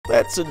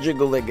That's a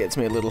jiggle that gets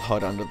me a little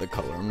hot under the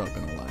collar, I'm not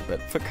gonna lie,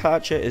 but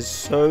focaccia is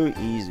so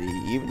easy,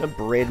 even a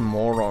bread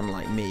moron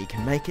like me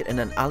can make it in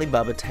an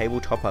Alibaba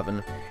tabletop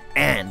oven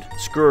and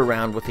screw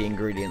around with the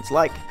ingredients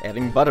like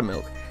adding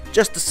buttermilk,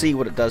 just to see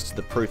what it does to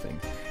the proofing.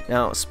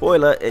 Now,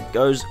 spoiler, it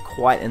goes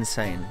quite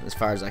insane, as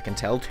far as I can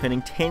tell,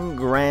 turning 10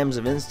 grams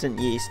of instant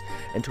yeast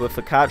into a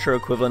focaccia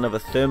equivalent of a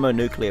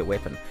thermonuclear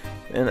weapon,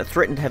 and it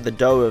threatened to have the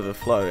dough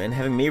overflow, and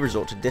having me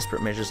resort to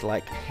desperate measures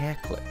like hair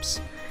clips.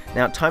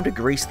 Now, time to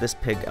grease this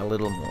pig a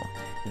little more,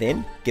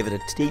 then give it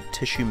a deep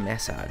tissue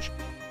massage.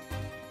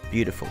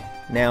 Beautiful.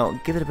 Now,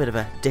 give it a bit of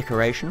a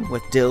decoration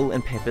with dill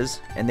and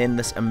peppers, and then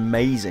this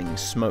amazing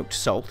smoked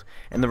salt,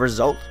 and the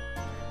result?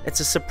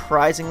 It's a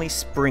surprisingly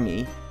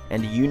springy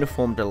and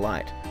uniform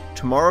delight.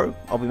 Tomorrow,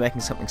 I'll be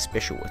making something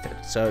special with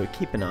it, so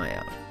keep an eye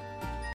out.